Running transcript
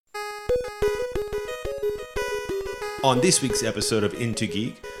On this week's episode of Into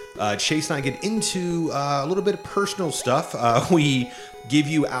Geek, Chase and I get into a little bit of personal stuff. We give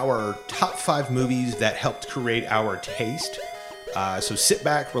you our top 5 movies that helped create our taste. So sit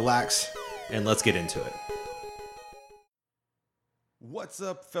back, relax, and let's get into it. What's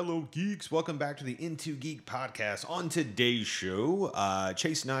up, fellow geeks? Welcome back to the Into Geek podcast. On today's show,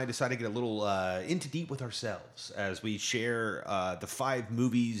 Chase and I decided to get a little into deep with ourselves as we share the 5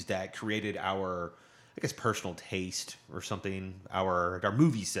 movies that created our, I guess, personal taste or something. Our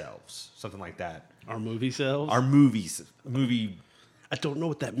movie selves, something like that. Our movie selves? Our movie. I don't know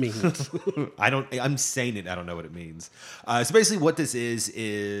what that means. I'm saying it. I don't know what it means. So basically, what this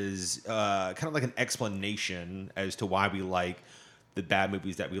is kind of like an explanation as to why we like the bad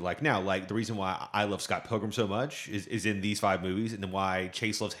movies that we like now. Like the reason why I love Scott Pilgrim so much is in these 5 movies, and then why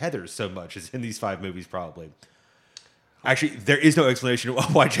Chase loves Heathers so much is in these 5 movies probably. Actually, there is no explanation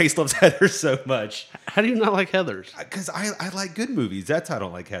of why Chase loves Heathers so much. How do you not like Heathers? Because I like good movies. That's how I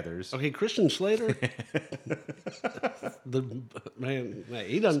don't like Heathers. Okay, Christian Slater. Man,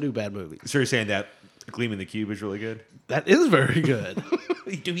 he doesn't do bad movies. So you're saying that Gleam in the Cube is really good? That is very good.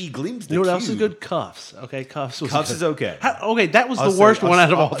 Dude, he gleams the You know what cube. else is good? Cuffs. Okay, Cuffs was Cuffs good. is okay. Okay, that was the worst one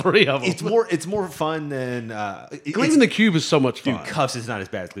out of all 3 of them. It's more fun than Gleam in the Cube is so much fun. Dude, Cuffs is not as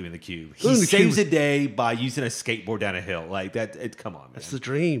bad as Gleam in the Cube. Gleam He in the saves Cube a day by using a skateboard down a hill. Like that. Come on, man. That's the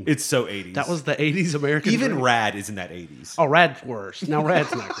dream. It's so 80s. That was the 80s American Even dream. Rad is in that 80s. Oh, Rad's worse. Now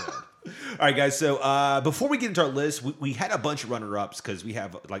Rad's not good. All right, guys. So before we get into our list, we had a bunch of runner-ups because we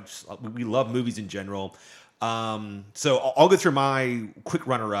have we love movies in general. So I'll go through my quick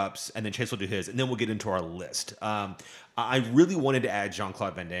runner-ups, and then Chase will do his, and then we'll get into our list. I really wanted to add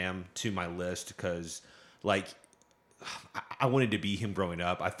Jean-Claude Van Damme to my list because, like, I wanted to be him growing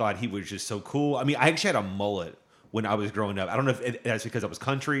up. I thought he was just so cool. I mean, I actually had a mullet when I was growing up. I don't know if that's because I was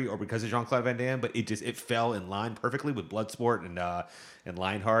country or because of Jean-Claude Van Damme, but it fell in line perfectly with Bloodsport and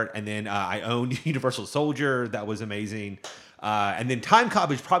Lionheart. And then I owned Universal Soldier. That was amazing. And then Time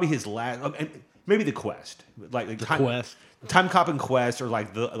Cop is probably his last. And maybe The Quest, like Quest. Time Cop and Quest are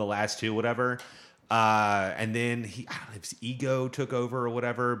like the last 2, whatever. And then I don't know if his ego took over or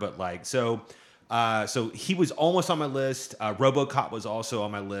whatever, but like so he was almost on my list. RoboCop was also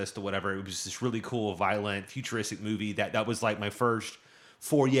on my list or whatever. It was this really cool, violent, futuristic movie that was like my first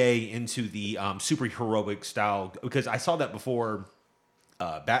foray into the superheroic style, because I saw that before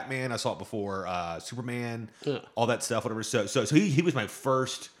Batman. I saw it before Superman, all that stuff, whatever. So he was my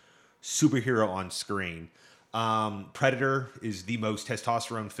first superhero on screen. Predator is the most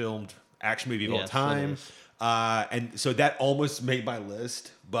testosterone filmed action movie of all time. And so that almost made my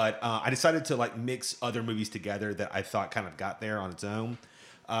list, but I decided to like mix other movies together that I thought kind of got there on its own.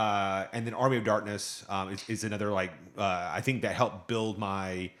 And then Army of Darkness is another like I think that helped build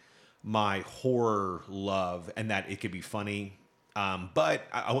my horror love, and that it could be funny. But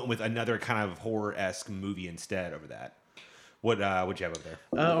I went with another kind of horror-esque movie instead over that. What'd you have over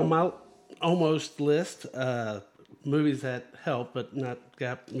there? On my almost list, movies that helped but not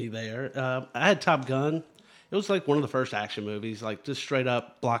got me there. I had Top Gun. It was like one of the first action movies, like just straight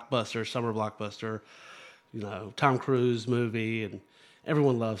up blockbuster, summer blockbuster. You know, Tom Cruise movie, and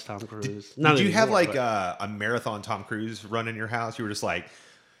everyone loves Tom Cruise. Did you have like a marathon Tom Cruise run in your house? You were just like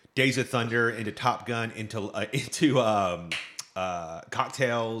Days of Thunder into Top Gun into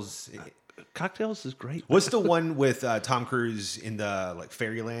Cocktails. Cocktails is great. What's the one with Tom Cruise in the like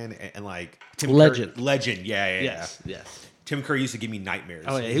Fairyland and like Tim Legend? Legend, yeah. Yes. Tim Curry used to give me nightmares.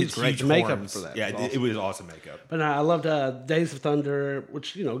 Oh yeah, he was great. Huge The makeup horns. for that. Yeah, was awesome. it was awesome makeup. But I loved Days of Thunder,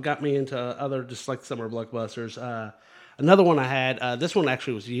 which got me into other just like summer blockbusters. Another one I had. This one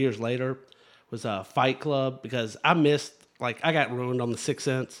actually was years later. Was Fight Club, because I missed, like, I got ruined on The Sixth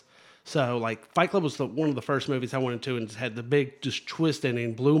Sense. So like Fight Club was one of the first movies I went into, and had the big just twist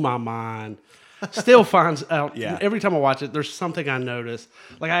ending, blew my mind. Still finds out every time I watch it, there's something I notice.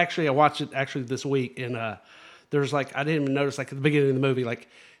 Like I watched it actually this week, and there's like, I didn't even notice, like at the beginning of the movie, like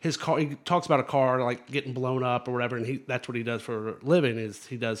his car, he talks about a car like getting blown up or whatever, and that's what he does for a living, is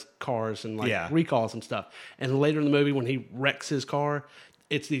he does cars and like recalls and stuff. And later in the movie, when he wrecks his car,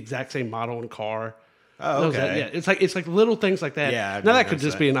 it's the exact same model and car. Oh, okay. It's like little things like that. Yeah, now that could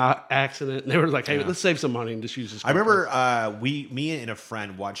just be an accident. And they were like, "Hey, let's save some money and just use this." I remember me and a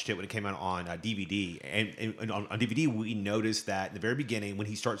friend watched it when it came out on DVD, and on DVD we noticed that in the very beginning when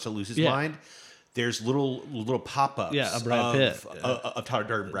he starts to lose his mind, there's little pop-ups of Brad Pitt. of Tyler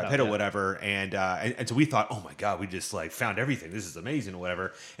Durden, Brad Pitt or whatever, and so we thought, oh my god, we just like found everything. This is amazing or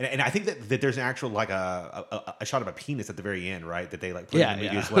whatever. And I think that there's an actual like a shot of a penis at the very end, right? That they like put in the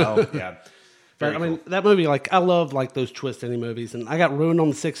movie as well. Yeah. But I mean, that movie, like, I love like those twist ending movies, and I got ruined on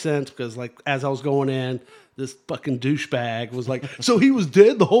The Sixth Sense because, like, as I was going in, this fucking douchebag was like, "So he was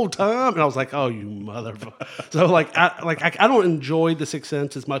dead the whole time," and I was like, "Oh, you motherfucker!" So I don't enjoy The Sixth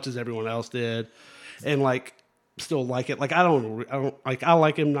Sense as much as everyone else did, and like still like it. Like I don't like I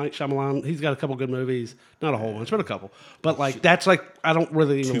like M. Night Shyamalan. He's got a couple good movies, not a whole bunch, but a couple. But like that's like I don't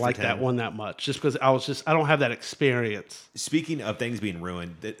really even like that one that much, just because I don't have that experience. Speaking of things being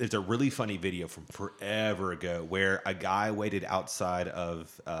ruined, there's a really funny video from forever ago where a guy waited outside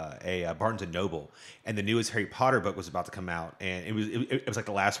of a Barnes and Noble, and the newest Harry Potter book was about to come out, and it was like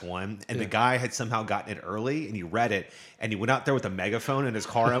the last one, and the guy had somehow gotten it early, and he read it, and he went out there with a megaphone in his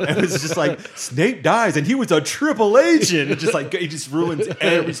car, and it was just like Snape dies, and he was a triple agent, and just like he just ruins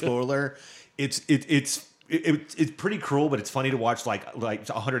every spoiler. It's pretty cruel, but it's funny to watch. Like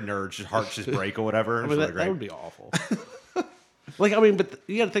 100 nerds' hearts just break or whatever. I mean, that would be awful. Like, I mean, but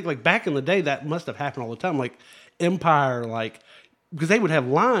you got to think, like, back in the day, that must have happened all the time. Like, Empire, like, because they would have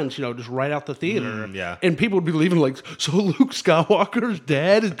lines, you know, just right out the theater. Yeah. And people would be leaving, like, so Luke Skywalker's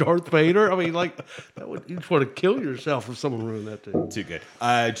dad is Darth Vader? I mean, like, you just want to kill yourself if someone ruined that too. Too good.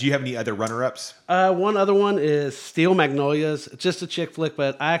 Do you have any other runner-ups? One other one is Steel Magnolias. It's just a chick flick,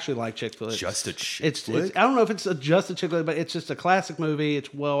 but I actually like chick flicks. Just a chick flick? I don't know if it's just a chick flick, but it's just a classic movie.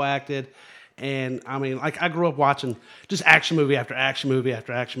 It's well acted. And I mean, like I grew up watching just action movie after action movie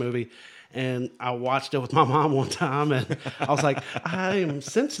after action movie. And I watched it with my mom one time, and I was like, I am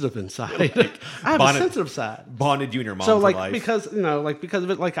sensitive inside. Like, I have a sensitive side. Bonded you and your mom so, for like, life. because of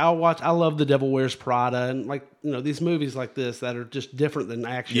it, like I love The Devil Wears Prada, and like these movies like this that are just different than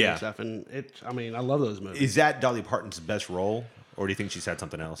action and stuff. And I love those movies. Is that Dolly Parton's best role, or do you think she's had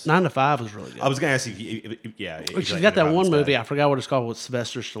something else? 9 to 5 was really good. I was going to ask you, She's got that one movie. I forgot what it's called with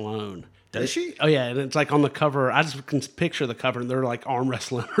Sylvester Stallone. Does she? Oh yeah, and it's like on the cover. I just can picture the cover, and they're like arm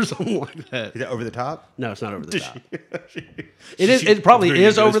wrestling or something like that. Is that Over the Top? No, it's not over the top. It probably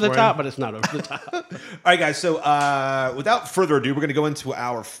is over the top, but it's not over the top. All right, guys. So without further ado, we're going to go into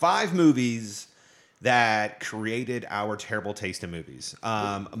our 5 movies that created our terrible taste in movies.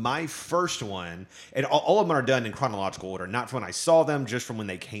 My first one, and all of them are done in chronological order, not from when I saw them, just from when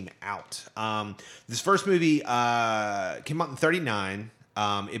they came out. This first movie came out in 1939.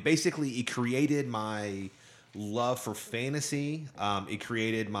 It created my love for fantasy. It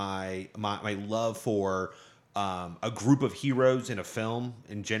created my love for a group of heroes in a film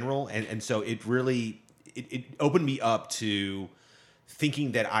in general, and so it really it opened me up to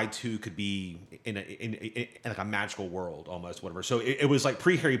thinking that I too could be in like a magical world almost, whatever. So it was like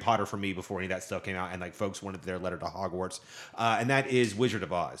pre-Harry Potter for me before any of that stuff came out, and like folks wanted their letter to Hogwarts, and that is Wizard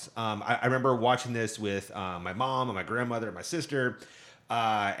of Oz. I remember watching this with my mom and my grandmother and my sister.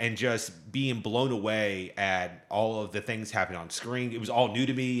 And just being blown away at all of the things happening on screen. It was all new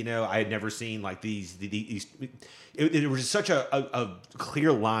to me, you know. I had never seen like these. It was just such a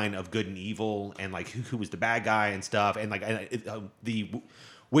clear line of good and evil, and like who was the bad guy and stuff, and like the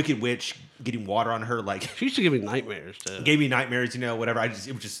Wicked Witch getting water on her. Like she used to give me nightmares. Too. Gave me nightmares, you know. Whatever. It was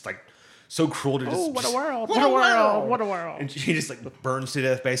just like so cruel to just. What a world! What a world! What a world! And she just like burns to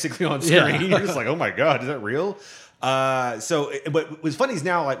death basically on screen. Yeah. You're just like, oh my god, is that real? But what's funny is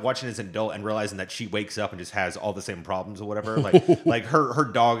now like watching as an adult and realizing that she wakes up and just has all the same problems or whatever. Like her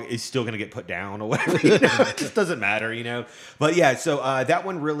dog is still gonna get put down or whatever. You know? It just doesn't matter, you know. But yeah, so that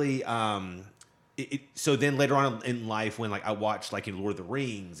one really. So then later on in life, when like I watched like in Lord of the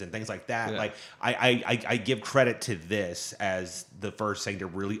Rings and things like that, like I give credit to this as the first thing to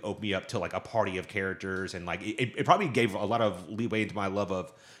really open me up to like a party of characters, and like it probably gave a lot of leeway into my love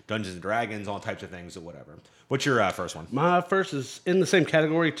of Dungeons and Dragons, all types of things or whatever. What's your first one? My first is in the same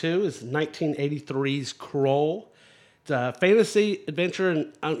category too. Is 1983's Krull. It's a fantasy adventure,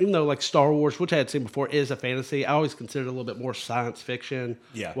 and even though like Star Wars, which I had seen before, is a fantasy, I always consider it a little bit more science fiction.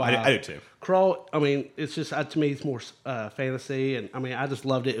 Yeah, I do too. Krull, I mean, it's just to me, it's more fantasy, and I mean, I just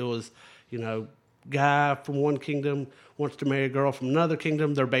loved it. It was, guy from one kingdom wants to marry a girl from another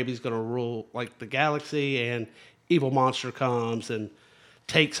kingdom. Their baby's going to rule like the galaxy, and evil monster comes and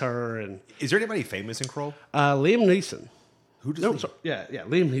takes her. And is there anybody famous in Krull? Liam Neeson. Who does? No,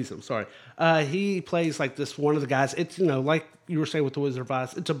 Liam Neeson. Sorry, he plays like this one of the guys. It's like you were saying with the Wizard of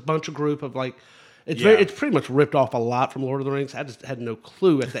Oz. It's a bunch of group of like. It's pretty much ripped off a lot from Lord of the Rings. I just had no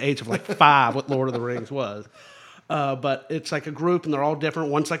clue at the age of like 5 what Lord of the Rings was. But it's like a group, and they're all different.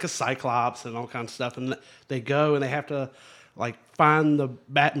 One's like a Cyclops and all kinds of stuff, and they go and they have to like find the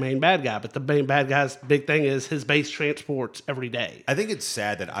main bad guy. But the main bad guy's big thing is his base transports every day. I think it's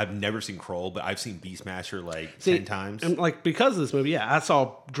sad that I've never seen Kroll, but I've seen Beastmaster 10 times. And like because of this movie, I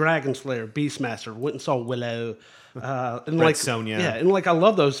saw Dragon Slayer, Beastmaster, went and saw Willow. And Red like Sonja. Yeah, and like I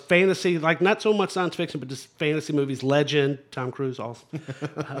love those fantasy, like not so much science fiction, but just fantasy movies. Legend, Tom Cruise, also.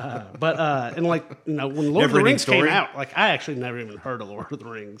 And like when Lord of the Rings came out, like I actually never even heard of Lord of the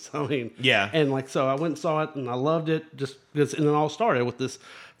Rings. I mean, yeah, and like so I went and saw it, and I loved it. Just because, and it all started with this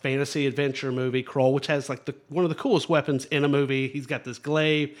fantasy adventure movie, Kroll, which has like one of the coolest weapons in a movie. He's got this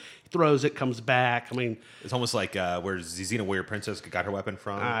glaive, he throws it, comes back. I mean, it's almost like where Xena Warrior Princess got her weapon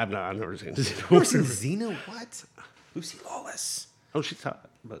from. I've never seen Xena. Never seen Xena? What? Lucy Lawless. Oh, she's hot,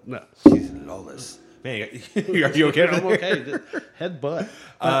 but no. She's lawless. Man, are you okay? I'm okay. Headbutt.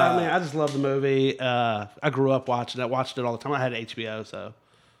 I mean, I just love the movie. I grew up watching it. Watched it all the time. I had HBO, so.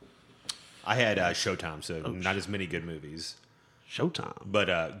 I had Showtime, so not as many good movies. Showtime.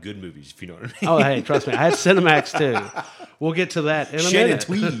 But good movies, if you know what I mean. Oh, hey, trust me. I had Cinemax, too. We'll get to that in a minute.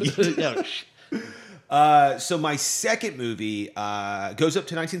 Tweed. Yeah, so my second movie goes up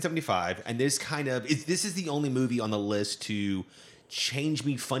to 1975, and this is the only movie on the list to change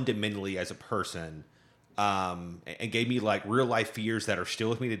me fundamentally as a person, and gave me like real life fears that are still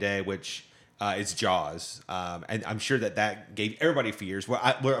with me today, which is Jaws. And I'm sure that gave everybody fears.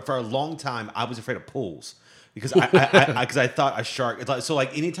 Where for a long time I was afraid of pools. Because I thought a shark. So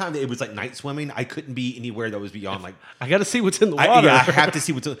like anytime that it was like night swimming, I couldn't be anywhere that was beyond like. I got to see what's in the water. I have to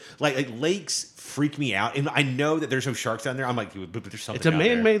see what's like lakes freak me out, and I know that there's no sharks down there. I'm like, but there's something. It's a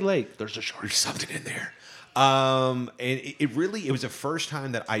man-made lake. There's a shark. There's something in there. And it was the first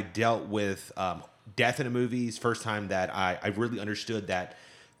time that I dealt with death in a movie. First time that I really understood that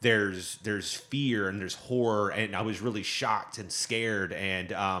there's fear and there's horror, and I was really shocked and scared,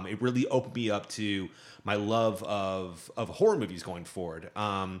 and it really opened me up to my love of horror movies going forward.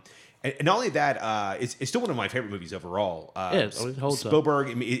 And not only that, it's still one of my favorite movies overall. It holds Spielberg.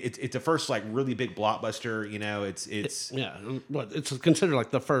 I mean, it's the first like really big blockbuster. It's it's considered like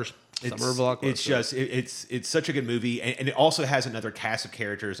the first summer blockbuster. It's just it's such a good movie, and it also has another cast of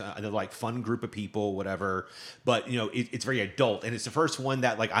characters, another like fun group of people, whatever. But it's very adult, and it's the first one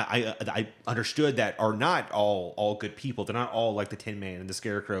that like I understood that are not all good people. They're not all like the Tin Man and the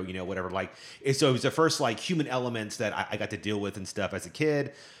Scarecrow, whatever. Like so it was the first like human elements that I got to deal with and stuff as a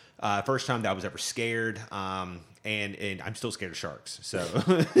kid. First time that I was ever scared, and I'm still scared of sharks. So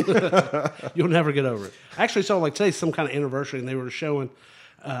you'll never get over it. I actually saw like today some kind of anniversary, and they were showing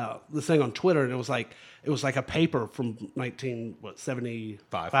this thing on Twitter, and it was like a paper from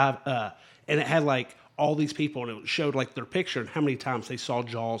 1975, and it had like all these people, and it showed like their picture and how many times they saw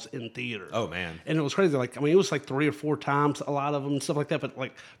Jaws in theater. Oh man! And it was crazy. Like it was like 3 or 4 times, a lot of them and stuff like that. But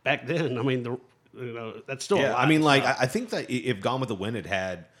like back then, I mean, that's still a lot. I mean, like I think that if Gone with the Wind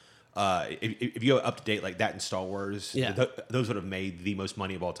had. If you go up to date like that in Star Wars, those would have made the most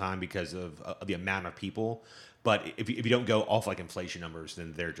money of all time because of the amount of people. But if you don't go off like inflation numbers,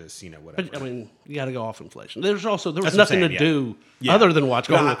 then they're just whatever. But I mean, you got to go off inflation. There was nothing to do other than watch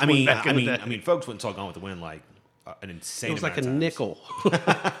Gone with the Wind. I mean, folks went and saw Gone with the Wind like an insane. It was like a times. Nickel.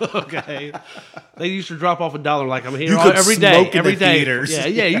 Okay, they used to drop off $1. Like I'm here every day. Theaters.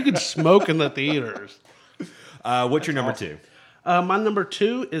 Yeah, you could smoke in the theaters. What's your number 2? My number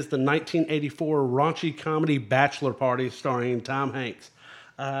 2 is the 1984 raunchy comedy Bachelor Party starring Tom Hanks.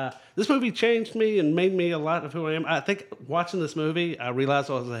 This movie changed me and made me a lot of who I am. I think watching this movie, I realized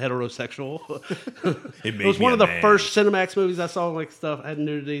I was a heterosexual. It was one of the first Cinemax movies I saw, like stuff, had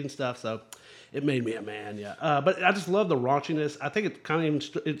nudity and stuff, so it made me a man, yeah. But I just love the raunchiness. I think it kind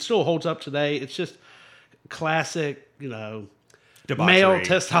of it still holds up today. It's just classic, male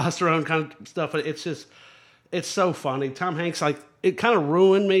testosterone kind of stuff. It's so funny. Tom Hanks, like, it kind of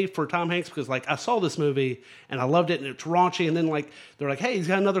ruined me for Tom Hanks because, like, I saw this movie and I loved it and it's raunchy. And then, like, they're like, hey, he's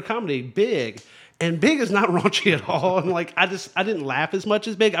got another comedy, Big. And Big is not raunchy at all. And, like, I didn't laugh as much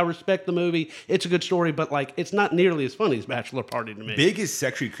as Big. I respect the movie. It's a good story, but, like, it's not nearly as funny as Bachelor Party to me. Big is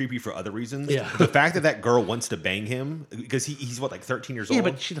sexually creepy for other reasons. Yeah. The fact that girl wants to bang him, because he's what, like 13 years old? Yeah,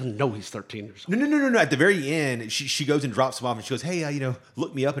 but she doesn't know he's 13 years old. No. At the very end, she goes and drops him off and she goes, hey,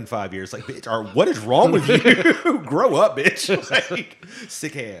 look me up in 5 years. Like, bitch, or what is wrong with you? Grow up, bitch. Like,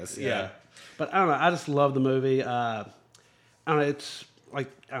 sick ass. Yeah. But I don't know. I just love the movie. I don't know. It's like,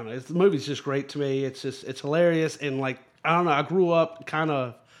 I don't know. The movie's just great to me. It's hilarious. And like, I don't know. I grew up kind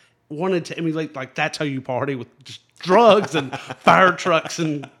of wanted to emulate, like, That's How You Party with just drugs and fire trucks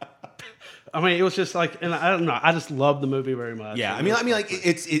and I mean, it was just like, and I don't know, I just love the movie very much. Yeah, And I mean, like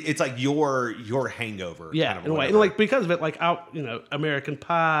it's like your Hangover. yeah, kind of in a way, whatever. and like because of it, like out, American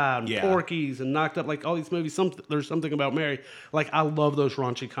Pie and Yeah. Porky's and Knocked Up, like all these movies. There's something about Mary. Like I love those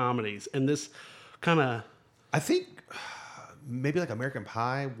raunchy comedies, and this kind of I think maybe like American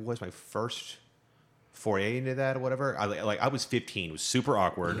Pie was my first foray into that or whatever. I was 15. It was super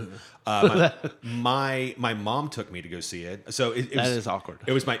awkward. My mom took me to go see it. So it that was, is awkward.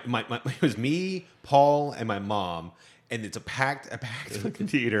 It was my it was me, Paul, and my mom. And it's a packed fucking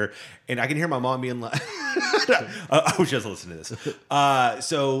theater, and I can hear my mom being like, "I was just listening to this."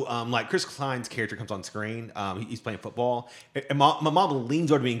 So, like Chris Klein's character comes on screen. He's playing football, and my mom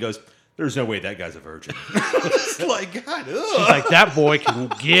leans over to me and goes, "There's no way that guy's a virgin." It's like, God, She's like, that boy can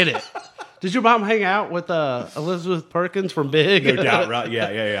get it. Did your mom hang out with Elizabeth Perkins from Big? no doubt, right?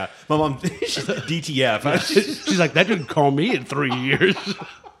 Yeah. My mom, she's DTF. She's like, that didn't call me in 3 years.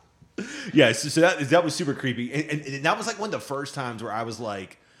 Yeah, so that was super creepy, and that was like one of the first times where I was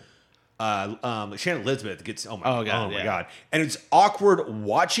like, Shannon Elizabeth gets my god, and it's awkward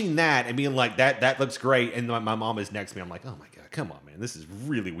watching that and being like that looks great, and my mom is next to me. I'm like, oh my god, come on, man, this is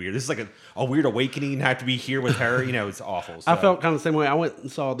really weird. This is like a weird awakening. I have to be here with her, it's awful. So. I felt kind of the same way. I went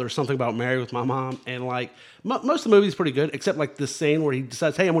and saw There's Something About Mary with my mom, and like most of the movie's pretty good, except like this scene where he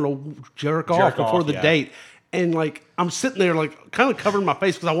decides, hey, I'm going to jerk off before the date. And like I'm sitting there like kind of covering my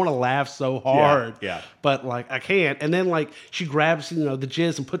face because I want to laugh so hard. Yeah. But like I can't. And then like she grabs the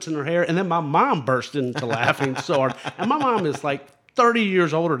jizz and puts it in her hair. And then my mom burst into laughing so hard. And my mom is like 30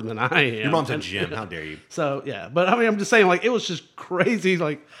 years older than I am. Your mom's a gym. How dare you? So yeah. But I mean I'm just saying like it was just crazy.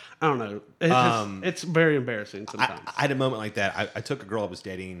 Like I don't know. It's very embarrassing sometimes. I had a moment like that. I took a girl I was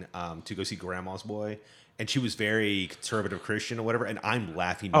dating to go see Grandma's Boy. And she was very conservative Christian or whatever, and I'm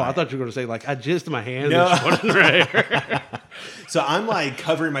laughing. Oh, I thought you were going to say, like, I jizzed in my hand. No. And she put it in her hair. So I'm like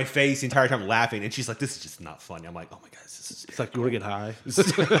covering my face the entire time laughing, and she's like, "This is just not funny." I'm like, "Oh my god, this is." It's like you want to get high.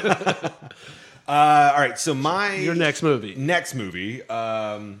 All right, so Your next movie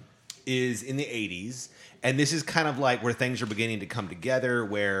is in the 80s, and this is kind of like where things are beginning to come together.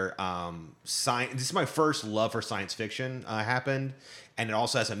 Where science. This is my first love for science fiction happened. And it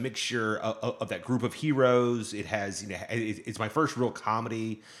also has a mixture of that group of heroes. It has, it's my first real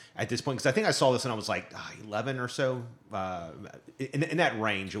comedy at this point. Because I think I saw this when I was like 11 or so, in that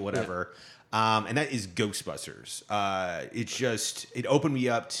range or whatever. Yeah. And that is Ghostbusters. It opened me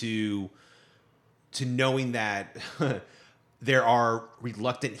up to knowing that there are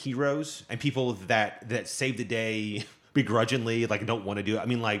reluctant heroes and people that save the day begrudgingly, like don't want to do it. I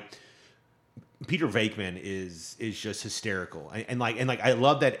mean, like, Peter Venkman is just hysterical, and I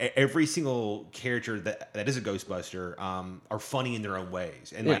love that every single character that is a Ghostbuster are funny in their own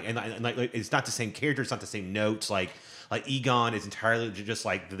ways, and like it's not the same character, it's not the same notes. Like Egon is entirely just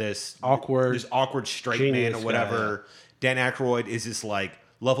like this awkward straight man or whatever. Guy. Dan Aykroyd is this like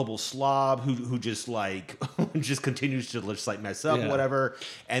lovable slob who just like just continues to just like mess up or whatever,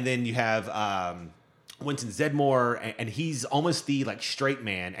 and then you have. Winston Zeddemore, and he's almost the like straight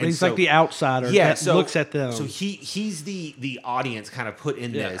man, and he's like the outsider that looks at them. So he's the audience kind of put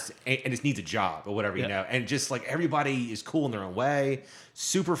in this, and just needs a job or whatever, and just like everybody is cool in their own way,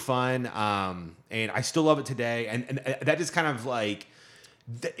 super fun, and I still love it today, and that is kind of like.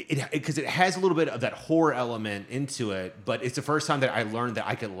 Because it has a little bit of that horror element into it, but it's the first time that I learned that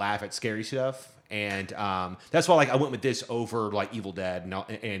I could laugh at scary stuff. And that's why, like, I went with this over like Evil Dead and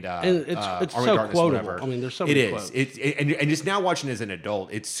it's so Darkness, quotable. whatever. I mean, there's so many quotes. And just now watching as an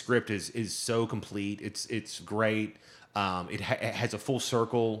adult, its script is so complete. It's great. It has a full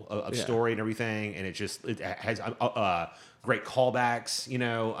circle of story and everything, and it has great callbacks.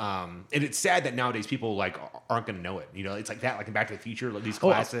 And it's sad that nowadays people like aren't going to know it. It's like that, like in Back to the Future, like these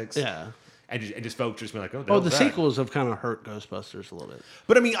classics. And just folks just be like, the sequels have kind of hurt Ghostbusters a little bit.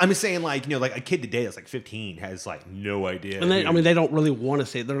 But I mean, I'm just saying, like, like a kid today that's like 15 has like no idea. And they don't really want to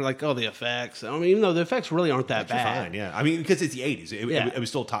see it. They're like, oh, the effects. I mean, even though the effects really aren't that bad. Fine, yeah. I mean, because it's the 80s. It was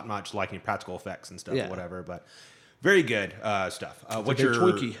still top notch, like practical effects and stuff or whatever. But very good stuff. What's your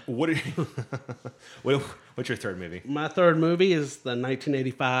Twinkie? What's your third movie? My third movie is the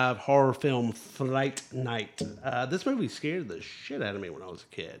 1985 horror film Fright Night. This movie scared the shit out of me when I was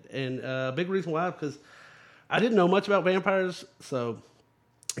a kid, and a big reason why because I didn't know much about vampires. So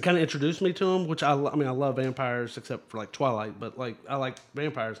it kind of introduced me to him, which I mean, I love vampires except for like Twilight, but like I like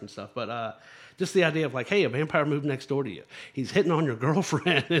vampires and stuff. But just the idea of like, hey, a vampire moved next door to you. He's hitting on your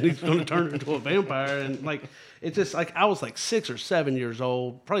girlfriend, and he's going to turn her into a vampire. And like, it's just like I was like 6 or 7 years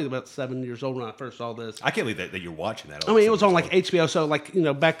old, probably about 7 years old when I first saw this. I can't believe that you're watching that. I mean, it was on like HBO, so like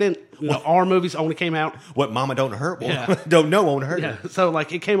back then, our movies only came out. What Mama Don't Hurt? Well, Yeah. don't know won't hurt. Yeah, so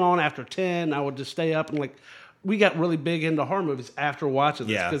like it came on after 10. I would just stay up and like we got really big into horror movies after watching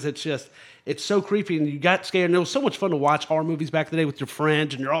this Yeah. because it's so creepy and you got scared. And it was so much fun to watch horror movies back in the day with your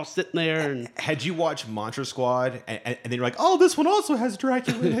friends and you're all sitting there and. Had you watched Monster Squad and then you're like, oh, this one also has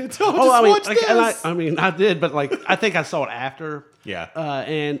Dracula in it. Oh, Oh, I mean, watch like, and this. I mean, I did, but like, I think I saw it after. Yeah.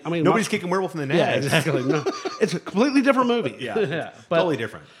 And I mean, Nobody's kicking werewolf in the Yeah, nest. exactly. No, it's a completely different movie. Yeah. But, Totally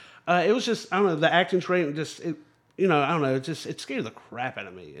different. It was just I don't know the acting straight just I don't know it scared the crap out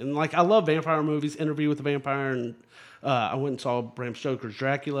of me and like I love vampire movies. Interview with the Vampire and I went and saw Bram Stoker's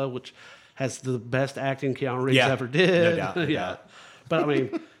Dracula, which has the best acting Keanu Reeves Yeah. ever did. No doubt, no yeah, doubt. but I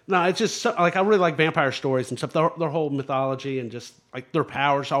mean. No, it's just like I really like vampire stories and stuff. Their whole mythology and just like their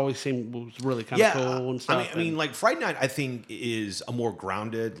powers always seemed was really kind of cool and stuff. I mean, like Fright Night, I think is a more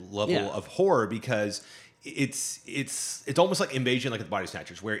grounded level Yeah. of horror because it's almost like Invasion, like the Body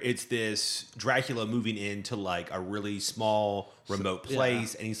Snatchers, where it's this Dracula moving into like a really small, remote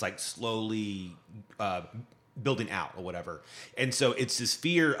place, and he's like slowly building out or whatever. And so it's this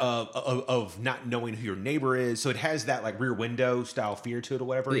fear of not knowing who your neighbor is. So it has that like Rear Window style fear to it or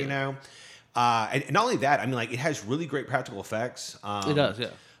whatever, you know. And not only that, I mean, like it has really great practical effects. it does, yeah.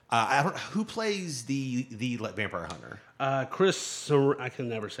 I don't who plays the like, vampire hunter. I can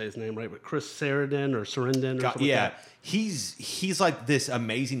never say his name right, but Chris Sarandon or Sarandon or something Yeah, like that. he's like this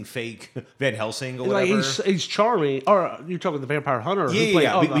amazing fake Van Helsing or Like whatever. he's charming. Or you're talking the vampire hunter? Who Yeah, played,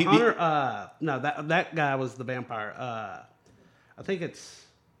 yeah. Oh, We- the we- hunter. No, that guy was the vampire. I think it's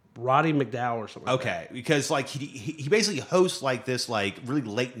Roddy McDowell or something. Like Okay, because like he basically hosts like this like really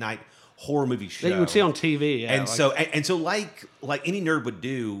late night horror movie show that you would see on TV. Yeah, and so like any nerd would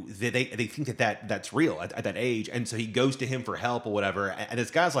do, they think that's real at that age, and so he goes to him for help or whatever, and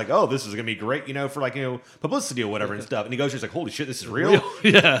this guy's like, oh, this is gonna be great, for like publicity or whatever and stuff, and he goes, he's like, holy shit, this is real.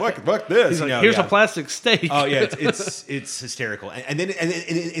 Yeah. fuck this. he's like, here's a plastic steak. Oh yeah, it's hysterical, and then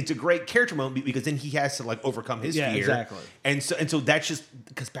it's a great character moment because then he has to like overcome his Yeah, fear, exactly. and so that's just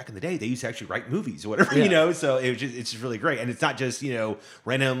because back in the day they used to actually write movies or whatever, Yeah. So it's just really great, and it's not just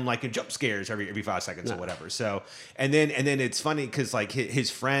random like jump scares every 5 seconds or whatever. So and then it's funny because like his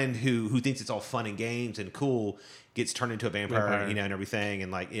friend who thinks it's all fun and games and cool gets turned into a vampire, and everything,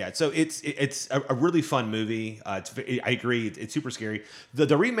 and like so it's a really fun movie. I agree, it's super scary.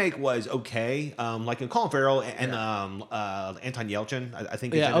 The remake was okay, like in Colin Farrell and Anton Yelchin, I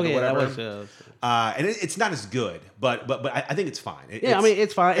think. Yeah, is in it or that whatever. was. And it's not as good, but I think it's fine. I mean,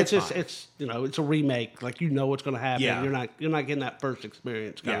 it's fine. It's just fine. it's a remake. Like what's going to happen. Yeah. You're not getting that first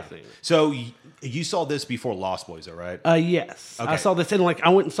experience kind of thing. So you saw this before Lost Boys, though, right? Yes, Okay. I saw this and like I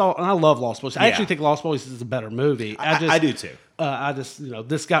went and saw, and I love Lost Boys. I Yeah. actually think Lost Boys is a better movie. I do too. I just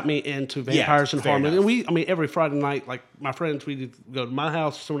this got me into vampires and fair horror. enough. And every Friday night, like my friends, we'd go to my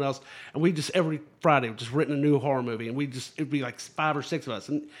house or someone else, and we just every Friday we just written a new horror movie, and it'd be like 5 or 6 of us,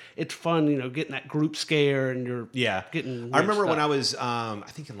 and it's fun, getting that group scare, and you're getting. I remember when stuff. I was, I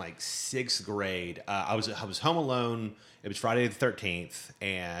think in like 6th grade, I was home alone. It was Friday the 13th,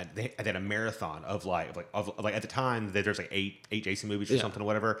 and they had a marathon of like at the time there's like eight Jason movies or something or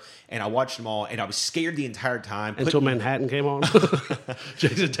whatever, and I watched them all, and I was scared the entire time. Until Manhattan came on.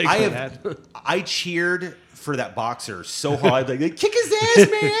 Jason takes Manhattan. I cheered for that boxer so hard, like kick his ass,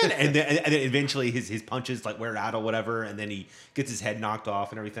 man, and then eventually his punches like wear out or whatever, and then he gets his head knocked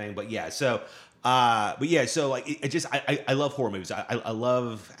off and everything. But yeah, so like it just I love horror movies. I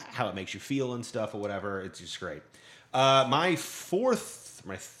love how it makes you feel and stuff or whatever. It's just great. My fourth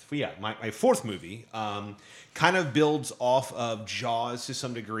movie kind of builds off of Jaws to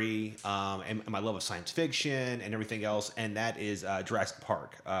some degree, and my love of science fiction and everything else, and that is Jurassic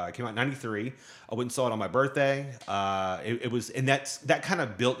Park. It came out in '93. I went and saw it on my birthday. It was, and that kind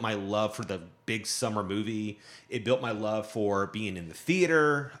of built my love for the big summer movie. It built my love for being in the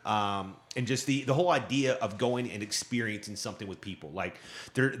theater, and just the whole idea of going and experiencing something with people. Like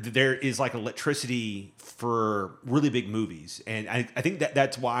there is like electricity for really big movies, and I think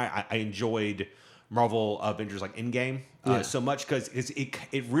that's why I enjoyed Marvel Avengers like Endgame so much, because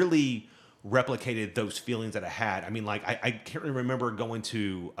it really replicated those feelings that I had. I mean, like I can't really remember going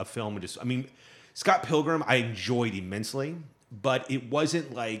to a film and Scott Pilgrim I enjoyed immensely, but it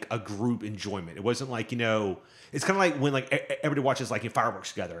wasn't like a group enjoyment. It wasn't like, it's kind of like when like everybody watches like fireworks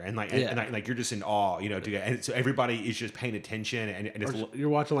together and like and like you're just in awe, together, and so everybody is just paying attention and it's You're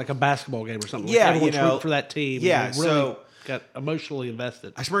watching like a basketball game or something. Yeah, like everyone's rooting for that team. Yeah, and you're really got emotionally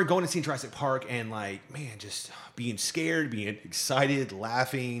invested. I just remember going to see Jurassic Park and like, man, just being scared, being excited,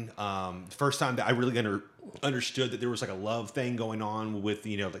 laughing. First time that I really understood that there was like a love thing going on with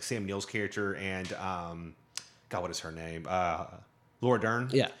like Sam Neill's character and God, what is her name? Laura Dern.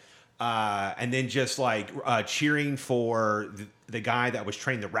 Yeah. And then just like cheering for the guy that was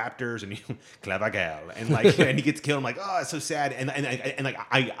training the Raptors and clever gal, and like and he gets killed. I'm like, oh, it's so sad. And like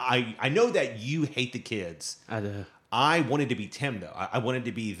I know that you hate the kids. I do. I wanted to be Tim though. I wanted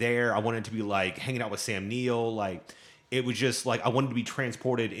to be there. I wanted to be like hanging out with Sam Neill. Like it was just like I wanted to be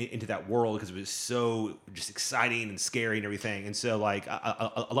transported into that world because it was so just exciting and scary and everything. And so like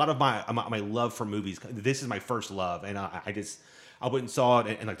a lot of my love for movies. This is my first love, and I went and saw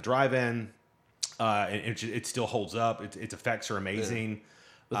it in like the drive-in, and it still holds up. Its effects are amazing.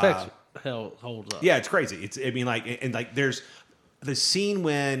 The effects holds up. Yeah, it's crazy. There's the scene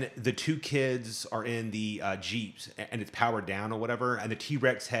when the two kids are in the Jeeps and it's powered down or whatever, and the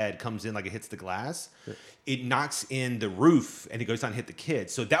T-Rex head comes in like it hits the glass. Yeah. It knocks in the roof and it goes down and hit the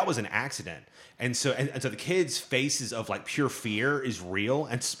kids. So that was an accident. And so the kids' faces of like pure fear is real,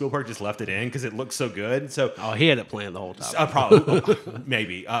 and Spielberg just left it in because it looked so good. So he had it planned the whole time. Probably,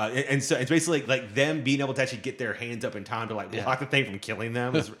 maybe. And so it's basically like them being able to actually get their hands up in time to like block the thing from killing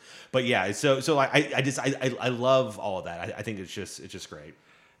them. But yeah, so like I love all of that. I think it's just great.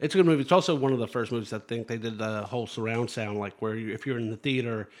 It's a good movie. It's also one of the first movies I think they did the whole surround sound, like where if you're in the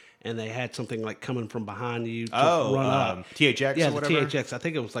theater and they had something like coming from behind you to run up. THX yeah, or whatever? the THX. I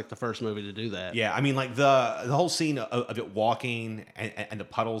think it was like the first movie to do that. Yeah, I mean like the whole scene of it walking and the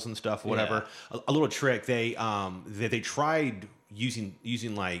puddles and stuff, whatever. Yeah. A little trick they tried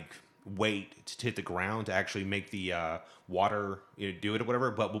using like weight to hit the ground to actually make the water do it or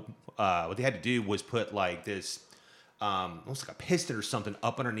whatever. But what they had to do was put like this almost like a piston or something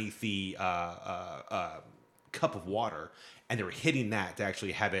up underneath the cup of water, and they were hitting that to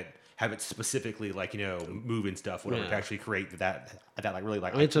actually have it specifically like move and stuff, whatever, to actually create that like really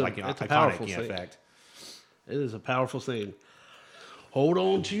like it's a powerful iconic effect. It is a powerful scene. Hold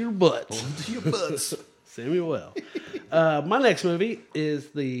on to your butts. Hold on to your butts. Samuel. My next movie is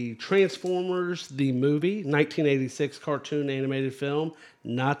the Transformers, the movie, 1986 cartoon animated film.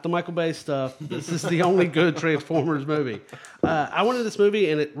 Not the Michael Bay stuff. This is the only good Transformers movie. I wanted this movie,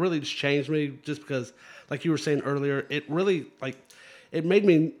 and it really just changed me just because, like you were saying earlier, it really, like, it made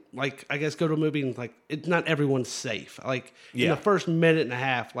me, like, I guess go to a movie and, like, it's not everyone's safe. Like, in the first minute and a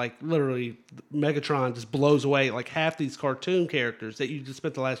half, like, literally, Megatron just blows away, like, half these cartoon characters that you just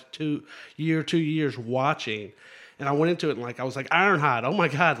spent the last 2 years watching. And I went into it and like I was like, Ironhide, oh my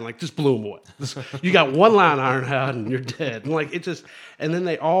God, and like just blew them away. You got one line, Ironhide, and you're dead. And like it just, and then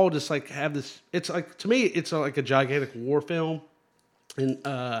they all just like have this. It's like, to me, it's like a gigantic war film, and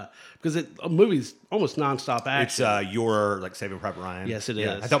because a movie's almost nonstop action. It's your like Saving Private Ryan. Yes, it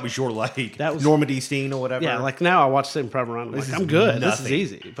is. I thought it was your like that was Normandy scene or whatever. Yeah, like now I watch Saving Private Ryan. I'm like, I'm good. Nothing. This is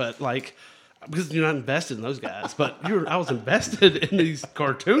easy, but like. Because you're not invested in those guys, but I was invested in these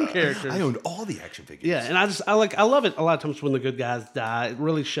cartoon characters. I owned all the action figures. Yeah, and I love it a lot of times when the good guys die. It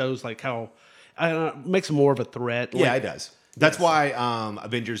really shows like how it makes them more of a threat. Yeah, it does. That's why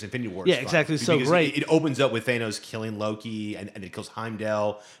Avengers Infinity War is fun. Exactly. It's so great. It opens up with Thanos killing Loki, and it kills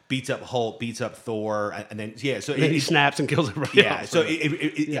Heimdall, beats up Hulk, beats up Thor, and then so then he snaps and kills everybody else. So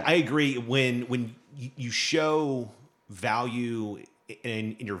I agree when you show value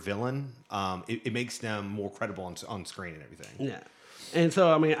in your villain, it makes them more credible on screen and everything. Yeah. And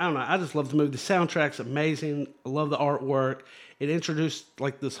so, I mean, I don't know. I just love the movie. The soundtrack's amazing. I love the artwork. It introduced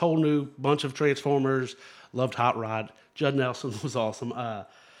like this whole new bunch of Transformers. Loved Hot Rod. Judd Nelson was awesome.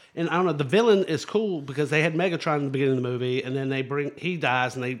 And I don't know, the villain is cool because they had Megatron in the beginning of the movie, and then he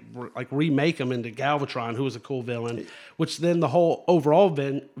dies, and they like remake him into Galvatron, who was a cool villain. Which then the whole overall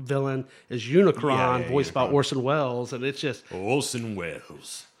villain is Unicron, voiced by Orson Welles, and it's just Orson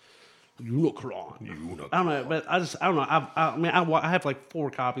Welles. Unicron. I don't know, but I don't know. I have like 4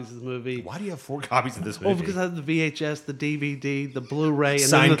 copies of the movie. Why do you have 4 copies of this movie? Well, because I have the VHS, the DVD, the Blu-ray, and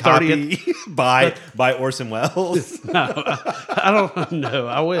signed then the copy by Orson Welles. No, I don't know.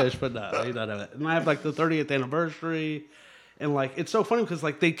 I wish, but no, he doesn't have it. And I have like the 30th anniversary, And like, it's so funny because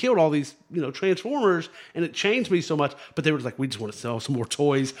like they killed all these, Transformers, and it changed me so much. But they were like, we just want to sell some more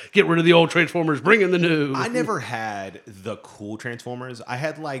toys, get rid of the old Transformers, bring in the new. I never had the cool Transformers. I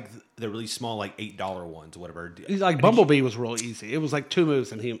had like the really small, like $8 ones, or whatever. Like Bumblebee was real easy. It was like 2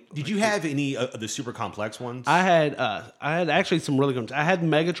 moves and he. Did you have any of the super complex ones? I had actually some really good ones. I had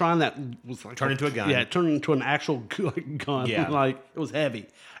Megatron that was like Turned into a gun. Yeah, it turned into an actual gun. Yeah. Like it was heavy.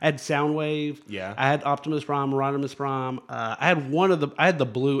 I had Soundwave. Yeah. I had Optimus Prime, Rodimus Prime. I had the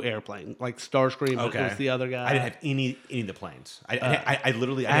blue airplane, like Starscream. Okay. Was the other guy. I didn't have any of the planes. I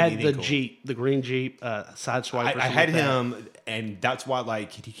literally I had didn't have the any cool. Jeep, the green Jeep, Sideswiper. I had him, and that's why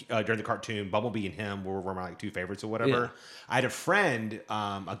like during the cartoon, Bumblebee and him were my like 2 favorites or whatever. Yeah. I had a friend,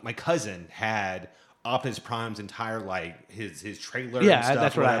 my cousin had Optimus Prime's entire like his trailer. Yeah, and stuff,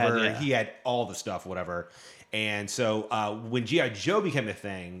 that's what I had, whatever. yeah. He had all the stuff, whatever. And so when G.I. Joe became a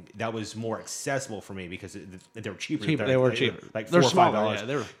thing, that was more accessible for me because they were cheaper. They were cheaper. Like They're $4 or smaller. $5. Yeah,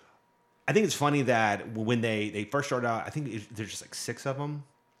 they were. I think it's funny that when they first started out, I think there's just like 6 of them,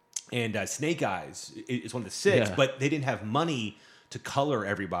 and Snake Eyes is one of the 6, Yeah. but they didn't have money to color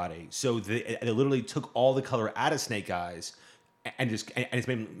everybody, so they literally took all the color out of Snake Eyes and it's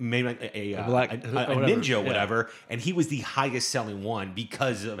made like a ninja or whatever, and he was the highest selling one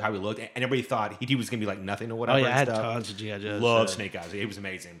because of how he looked, and everybody thought he was gonna be like nothing or whatever. Oh yeah, I had and stuff. tons of G.I. Joes. Love Snake Eyes. It was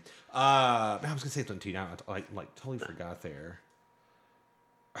amazing. I was gonna say something to you now. I like totally forgot there.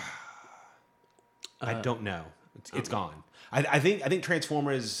 I don't know. It's gone. I think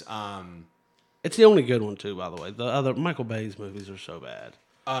Transformers. It's the only good one too, by the way. The other Michael Bay's movies are so bad.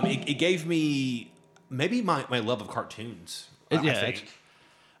 It gave me maybe my love of cartoons. I think.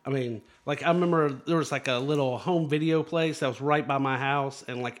 I mean, like I remember there was like a little home video place that was right by my house,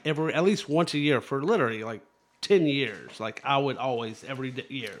 and like at least once a year for literally like 10 years, like I would always every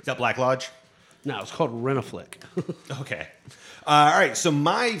year. Is that Black Lodge? No, it's called Rent-A-Flick. Okay. All right. So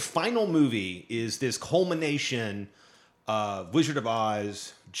my final movie is this culmination of Wizard of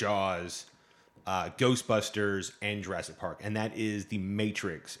Oz, Jaws, Ghostbusters, and Jurassic Park, and that is The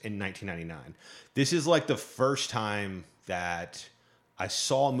Matrix in 1999. This is like the first time that I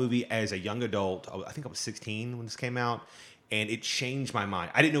saw a movie as a young adult. I think I was 16 when this came out, and it changed my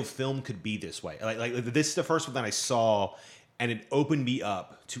mind. I didn't know film could be this way. Like this is the first one that I saw, and it opened me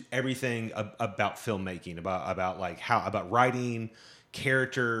up to everything about filmmaking, about writing,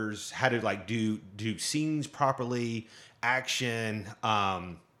 characters, how to like do scenes properly, action.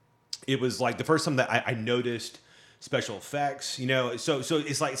 It was like the first time that I noticed special effects, So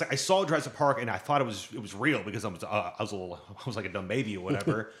it's like I saw Jurassic Park and I thought it was real because I was like a dumb baby or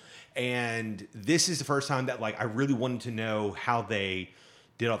whatever. And this is the first time that like I really wanted to know how they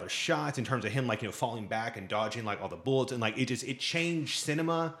did all their shots in terms of him like falling back and dodging like all the bullets, and like it changed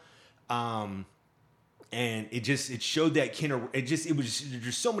cinema. And it showed that it was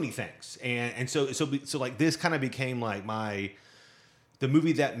just so many things, and so like this kind of became like the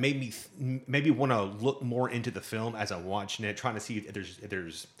movie that made me maybe want to look more into the film as I'm watching it, trying to see if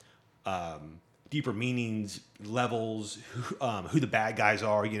there's deeper meanings, levels, who the bad guys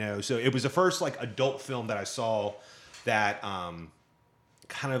are, So it was the first like adult film that I saw that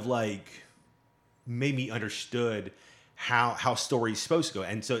kind of like made me understood how story's supposed to go.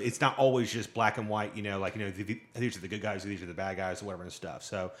 And so it's not always just black and white, these are the good guys, these are the bad guys, or whatever and stuff.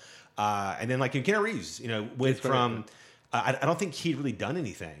 So, and then like Keanu Reeves, went from, I don't think he'd really done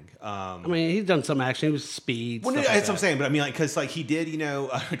anything. I mean, he's done some action. He was Speed. Well, stuff that's like what I'm that. saying. But I mean, like, because like he did,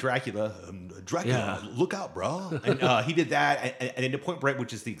 Dracula, Yeah. look out, bro. And he did that, and then the Point Break,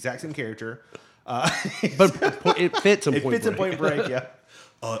 which is the exact same character. But it fits in It Point fits in Break. Point Break, yeah.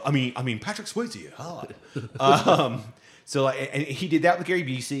 I mean, Patrick Swayze. So and he did that with Gary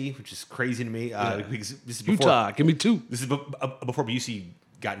Busey, which is crazy to me. Because this is before Utah, give me 2. this is before Busey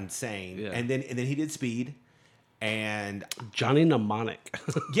got insane, Yeah. and then he did Speed, and Johnny Mnemonic.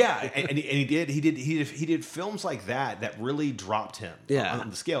 yeah, and he did films like that really dropped him on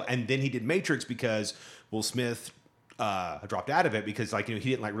the scale, and then he did Matrix because Will Smith dropped out of it because like he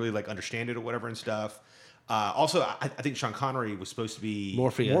didn't like really like understand it or whatever and stuff. Also, I think Sean Connery was supposed to be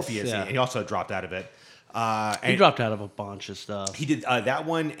Morpheus, yeah. and he also dropped out of it. He And dropped out of a bunch of stuff. he did that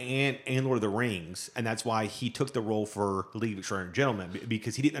one and Lord of the Rings, and that's why he took the role for League of Extraordinary Gentlemen,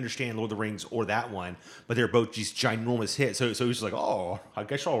 because he didn't understand Lord of the Rings or that one, but they're both just ginormous hits. So he was like, oh, I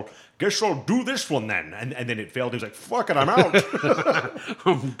guess I'll do this one then, and then it failed. He was like, fuck it, I'm out.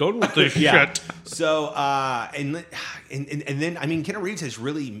 I'm done with this Yeah. shit. So and then I mean, Keanu Reeves has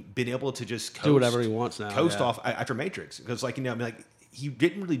really been able to just coast, Do whatever he wants now, yeah. off after Matrix, because like he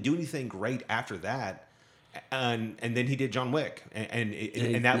didn't really do anything great after that. and then he did John Wick,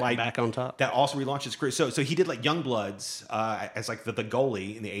 and that like back on top. That also relaunched his career. So he did like Young Bloods as like the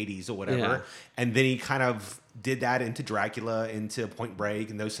goalie in the '80s or whatever, Yeah. and then he kind of did that into Dracula, into Point Break,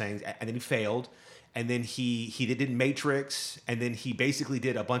 and those things, and then he failed, and then he did Matrix, and then he basically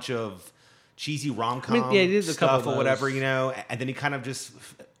did a bunch of cheesy rom-com he did a couple stuff of or whatever, those. you know, and then he kind of just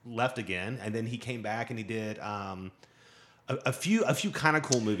left again, and then he came back and he did a few kind of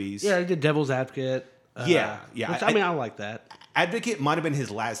cool movies. Yeah, he did Devil's Advocate. Yeah. Which, I mean, I like that. Advocate might have been his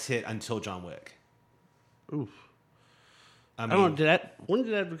last hit until John Wick. Oof. I I mean, don't know. When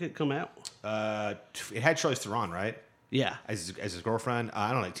did Advocate come out? it had Charlize Theron, right? Yeah, As his girlfriend. I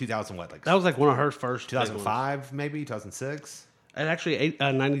don't know, like 2000 what? Like that was like one of her first. big ones. 2005 maybe, 2006. And actually,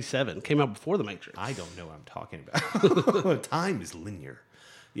 97 came out before The Matrix. I don't know what I'm talking about. Time is linear.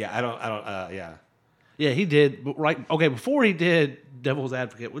 Yeah, I don't. Yeah. Yeah, he did. But before he did Devil's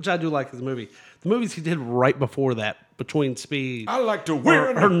Advocate, which I do like as a movie. The movies he did right before that, between Speed, I like to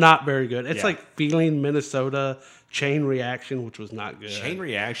win. are not very good. It's Yeah. like Feeling Minnesota, Chain Reaction, which was not good. Chain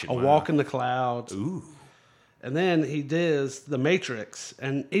Reaction. A wow. Walk in the Clouds. Ooh. And then he does The Matrix,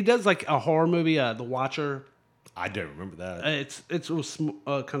 and he does like a horror movie, The Watcher. I don't remember that. It was kind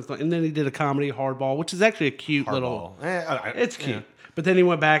of fun. And then he did a comedy, Hardball, which is actually a cute little. It's cute. Yeah. But then he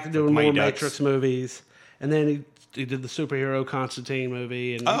went back to doing Mighty more Ducks. Matrix movies, and then he did the superhero Constantine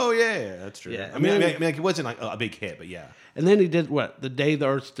movie, and Oh yeah, that's true. Yeah, I mean, and then- like, it wasn't like a big hit, but yeah, and then he did The Day the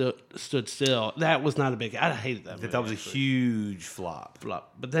Earth Stood Still. That was not a big. I hated that movie. that was a huge flop.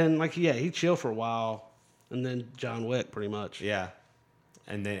 flop. But then he chilled for a while, and then John Wick pretty much. Yeah,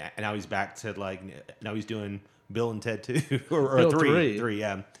 and now he's back to like now he's doing Bill and Ted 2 or Bill 3. 3.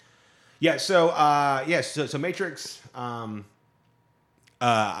 Yeah. So Matrix.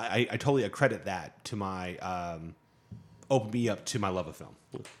 I totally accredit that to my opened me up to my love of film,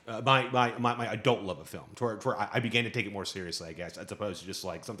 my adult love of film, to where I began to take it more seriously, I guess, as opposed to just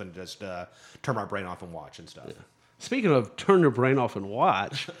like something to just turn my brain off and watch and stuff. Speaking of turn your brain off and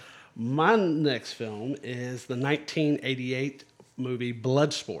watch, my next film is the 1988 movie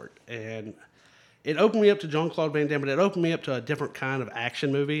Bloodsport, and it opened me up to Jean-Claude Van Damme, but it opened me up to a different kind of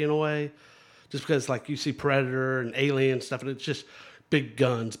action movie in a way, just because like you see Predator and Alien stuff, and it's just big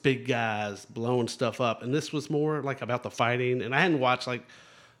guns, big guys blowing stuff up, and this was more like about the fighting. And I hadn't watched like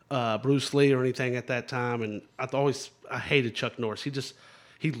Bruce Lee or anything at that time, and I hated Chuck Norris.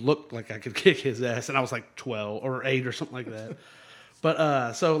 He looked like I could kick his ass, and I was like 12 or 8 or something like that.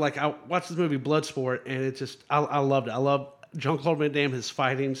 But so like I watched this movie Bloodsport, and it just I loved it. I love Jean-Claude Van Damme, his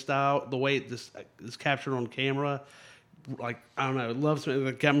fighting style, the way it just is captured on camera. Like I don't know,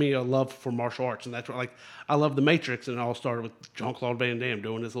 it got me a love for martial arts, and that's what I love The Matrix, and it all started with Jean-Claude Van Damme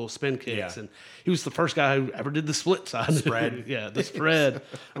doing his little spin kicks, Yeah. and he was the first guy who ever did the split side Spread. yeah, the spread.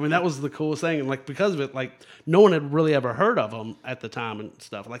 I mean, that was the coolest thing, and like because of it, like no one had really ever heard of him at the time and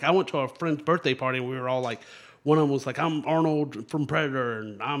stuff. Like I went to a friend's birthday party, and we were all like, one of them was like, "I'm Arnold from Predator,"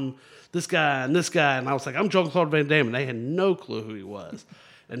 and "I'm this guy," and I was like, "I'm Jean-Claude Van Damme," and they had no clue who he was.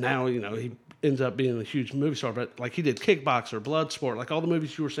 And now he ends up being a huge movie star, but like he did Kickboxer, Bloodsport, like all the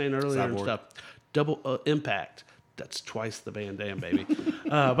movies you were saying earlier and Cyborg. stuff. Double Impact. That's twice the Van Damme, baby.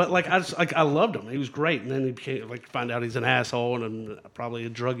 But like I loved him. He was great, and then he became find out he's an asshole and probably a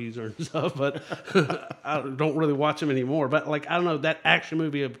drug user and stuff. But I don't really watch him anymore. But like I don't know, that action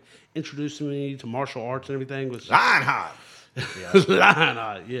movie of introducing me to martial arts and everything was Lionheart.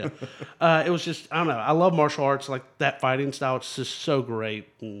 yeah. It was just I don't know. I love martial arts, like that fighting style. It's just so great.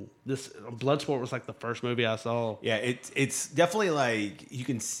 And this Bloodsport was like the first movie I saw. Yeah, it's definitely like you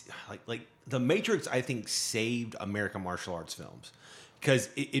can like The Matrix. I think saved American martial arts films because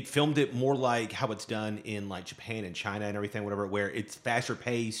it filmed it more like how it's done in like Japan and China and everything, whatever, where it's faster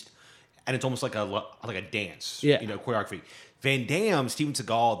paced and it's almost like a dance, Yeah. choreography. Van Damme, Steven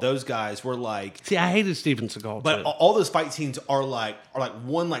Seagal, those guys were like. See, I hated Steven Seagal, But too. all those fight scenes are like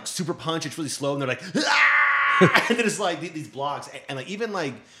one like super punch. It's really slow, and they're like, "Ah!" And then it's like these blocks, and like even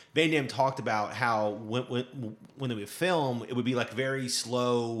like Van Damme talked about how when they would film, it would be like very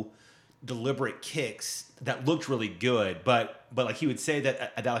slow, deliberate kicks that looked really good, but like he would say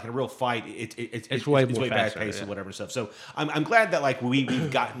that like in a real fight, it's way way more fast faster, paced yeah. and whatever and stuff. So I'm glad that like we've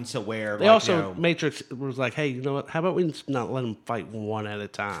gotten to where They like, also Matrix was like, hey, you know what? How about we just not let them fight one at a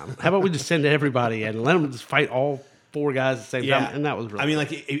time? How about we just send everybody in and let them just fight all 4 guys at the same time? And that was really. I mean,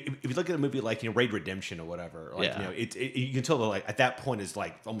 like if you look at a movie like Raid Redemption or whatever, like Yeah. you can tell that like at that point is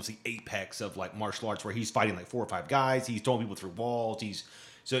like almost the apex of like martial arts where he's fighting like 4 or 5 guys, he's throwing people through walls,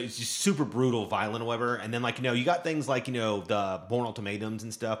 so it's just super brutal, violent, or whatever. And then like you got things like the Bourne Ultimatums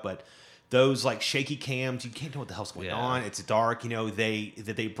and stuff, but those like shaky cams, you can't know what the hell's going on. It's dark,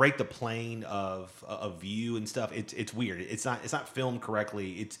 they break the plane of view and stuff. It's weird. It's not filmed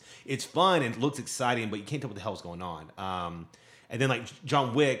correctly. It's fun and it looks exciting, but you can't tell what the hell's going on. And then like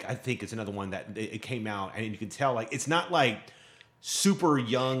John Wick, I think is another one that it came out and you can tell like it's not like super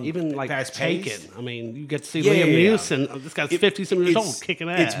young, even like fast Taken. paced. I mean, you get to see Liam Neeson. This guy's 50-some years old, kicking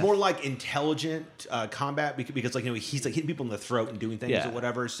ass. It's more like intelligent combat because like he's like hitting people in the throat and doing things or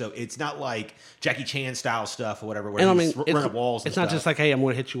whatever. So it's not like Jackie Chan style stuff or whatever. Where he's running at walls. It's not just like, hey, I'm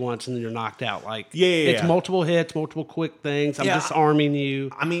going to hit you once and then you're knocked out. Like it's multiple hits, multiple quick things. I'm disarming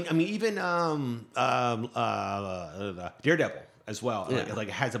you. I mean even Daredevil as well. Like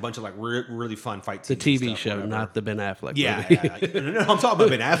it has a bunch of like really fun fight scenes. The TV show, not the Ben Affleck movie. No, I'm talking about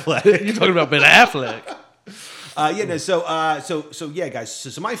Ben Affleck. You're talking about Ben Affleck. So yeah, guys.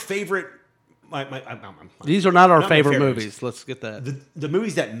 So my favorite. These are not our favorite movies. Let's get that. The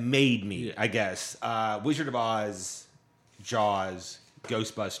movies that made me, I guess, Wizard of Oz, Jaws,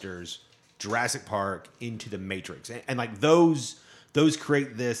 Ghostbusters, Jurassic Park, Into the Matrix, and like those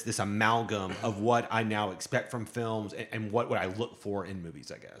create this amalgam of what I now expect from films and what I look for in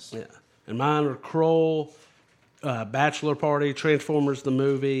movies, I guess. Yeah. And mine are Kroll, Bachelor Party, Transformers the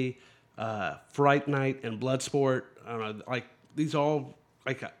movie, Fright Night, and Bloodsport. I don't know, like these all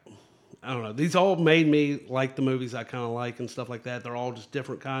like I don't know. These all made me like the movies I kind of like and stuff like that. They're all just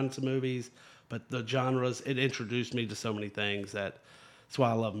different kinds of movies, but the genres, it introduced me to so many things that's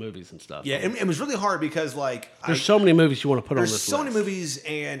why I love movies and stuff. Yeah, it was really hard because like there's so many movies you want to put on this list. There's so many movies,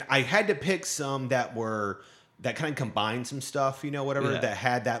 and I had to pick some that kind of combined some stuff, that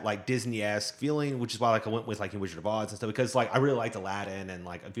had that like Disney-esque feeling, which is why like I went with like Wizard of Oz and stuff because like I really liked Aladdin and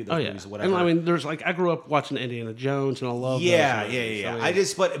like a few of those movies or whatever. And I mean, there's like I grew up watching Indiana Jones and I love those movies. I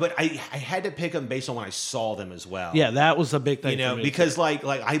mean, but I had to pick them based on when I saw them as well. Yeah, that was a big thing. For me because like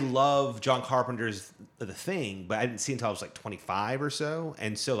I love John Carpenter's The Thing, but I didn't see it until I was like 25 or so,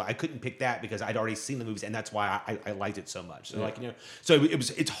 and so I couldn't pick that because I'd already seen the movies, and that's why I liked it so much. So so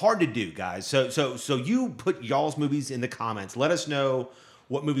it's hard to do, guys. So you put y'all's movies in the comments. Let us know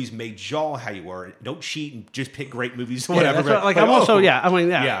what movies made y'all how you were. Don't cheat and just pick great movies or whatever. Right. Like I'm also,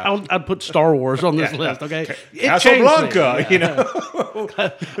 I'd put Star Wars on this list. Okay, Casablanca.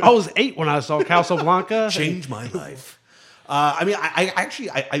 I was 8 when I saw Casablanca. Changed my life. I mean, I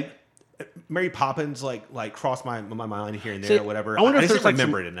actually Mary Poppins like crossed my mind here and there or whatever. I wonder if there's like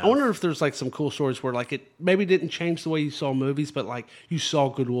enough. I wonder if there's like some cool stories where like it maybe didn't change the way you saw movies, but like you saw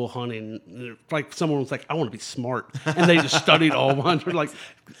Good Will Hunting, like someone was like, I want to be smart, and they just studied all 100. Like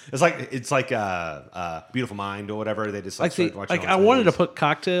it's like Beautiful Mind or whatever. They just started watching. Like I wanted to put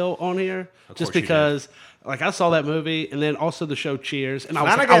Cocktail on here just because like I saw that movie and then also the show Cheers, and I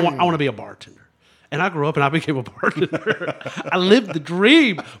was like, I want to be a bartender. And I grew up and I became a bartender. I lived the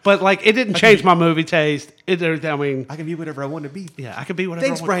dream, but like it didn't change my movie taste. I mean, I can be whatever I want to be. Yeah, I can be whatever.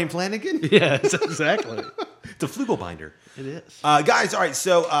 Thanks, Brian Flanagan. Yes, exactly. It's a Flugelbinder. It is. Guys, all right,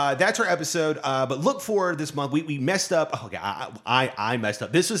 so that's our episode. But look forward this month. We messed up. Oh, okay, I messed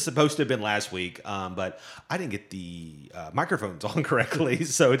up. This was supposed to have been last week, but I didn't get the microphones on correctly,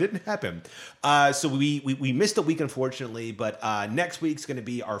 so it didn't happen. So we missed a week, unfortunately, but next week's going to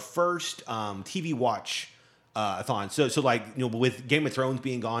be our first TV watch a-thon. So like, with Game of Thrones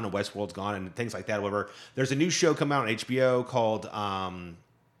being gone and Westworld's gone and things like that, whatever, there's a new show coming out on HBO called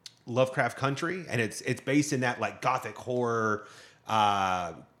Lovecraft Country, and it's based in that like gothic horror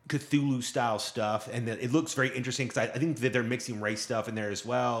Cthulhu style stuff, and it looks very interesting because I think that they're mixing race stuff in there as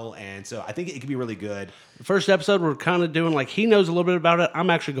well, and so I think it could be really good. The first episode we're kind of doing like he knows a little bit about it. I'm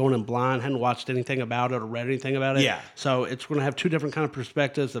actually going in blind, hadn't watched anything about it or read anything about it. Yeah, so it's going to have two different kind of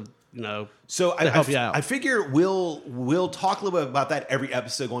perspectives of So to help you out. I figure we'll talk a little bit about that every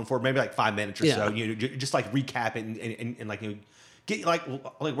episode going forward, maybe like 5 minutes or so. Just like recap it and like get like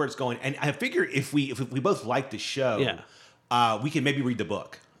where it's going. And I figure if we both like the show, we can maybe read the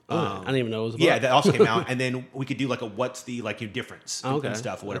book. I didn't even know it was a book. Yeah, that also came out, and then we could do like a what's the difference and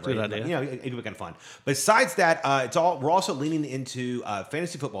stuff, or whatever. That's a good idea. It'd be kind of fun. Besides that, we're also leaning into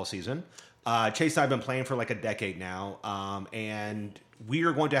fantasy football season. Chase and I have been playing for like a decade now, and we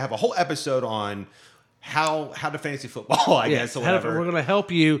are going to have a whole episode on how to fantasy football, I guess, or whatever. We're going to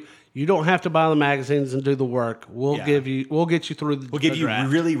help you. You don't have to buy the magazines and do the work. We'll get you through the We'll give you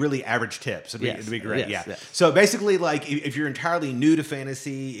draft. really, really average tips. It'd be great. Yes. So basically, like if you're entirely new to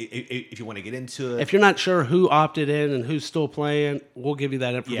fantasy, if you want to get into it, if you're not sure who opted in and who's still playing, we'll give you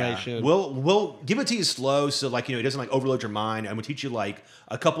that information. Yeah. We'll give it to you slow, so like it doesn't like overload your mind, and we'll teach you like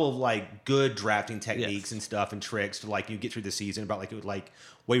a couple of like good drafting techniques and stuff and tricks to like you get through the season about like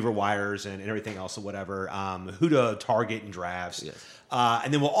waiver wires and everything else or whatever. Who to target in drafts. Yes.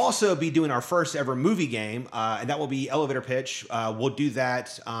 And then we'll also be doing our first ever movie game, and that will be Elevator Pitch. We'll do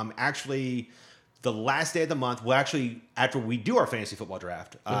that actually the last day of the month. We'll actually, after we do our fantasy football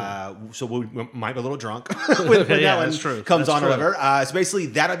draft, so we might be a little drunk when that one comes on or whatever. So basically,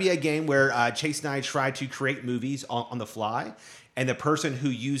 that'll be a game where Chase and I try to create movies on the fly, and the person who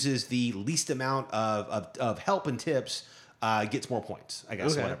uses the least amount of help and tips gets more points, I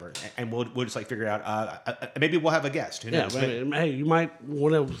guess, whatever. And we'll just like figure out. Maybe we'll have a guest. Who knows? Hey, you might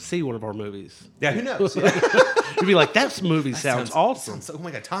want to see one of our movies. Yeah, who knows? You'd be like, that movie sounds awesome. Oh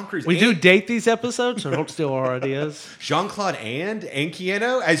my God, Tom Cruise. We do date these episodes, so don't steal our ideas. Jean-Claude and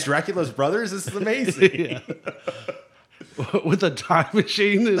Keanu as Dracula's brothers. This is amazing. With a time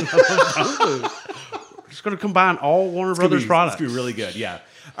machine and just going to combine all Warner Brothers products. It's going to be really good, yeah.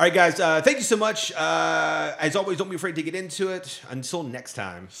 All right, guys, thank you so much. As always, don't be afraid to get into it. Until next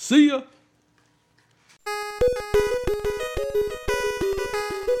time. See ya.